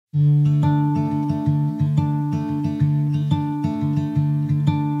I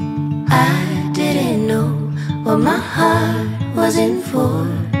didn't know what my heart was in for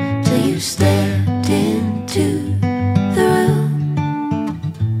till you stepped into the room.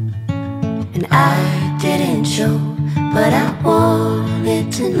 And I didn't show, but I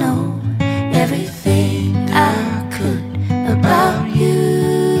wanted to know everything I could about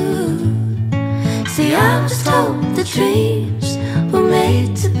you. See, I was told the dreams were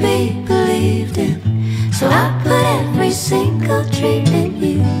made to be believed in, so I put every single dream in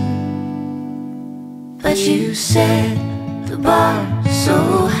you. But you set the bar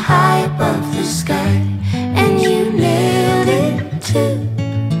so high above the sky, and you nailed it to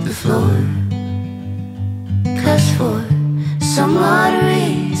the floor. 'Cause for some odd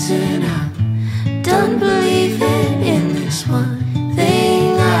reason I'm done believing in this one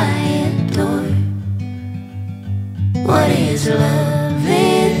thing I adore. What is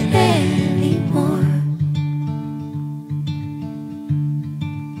loving anymore?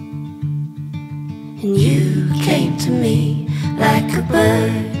 And you came to me like a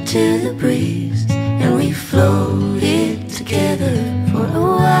bird to the breeze, and we floated together for a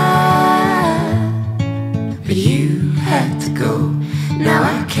while. But you had to go, now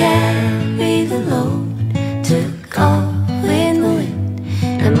I carry the load. Took off with the wind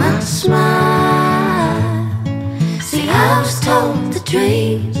and my smile. See, I was told the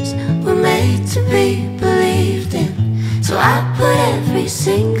dreams were made to be believed in, so I put every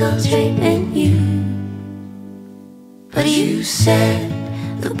single dream in you. But you set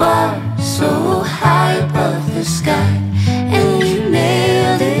the bar so high above the sky, and you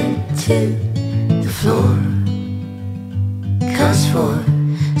nailed it to the floor. 'Cause for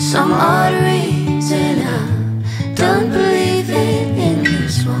some odd reason I'm done believing in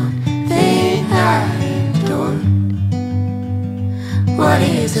this one thing I adore. What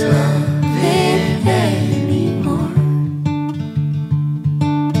is love if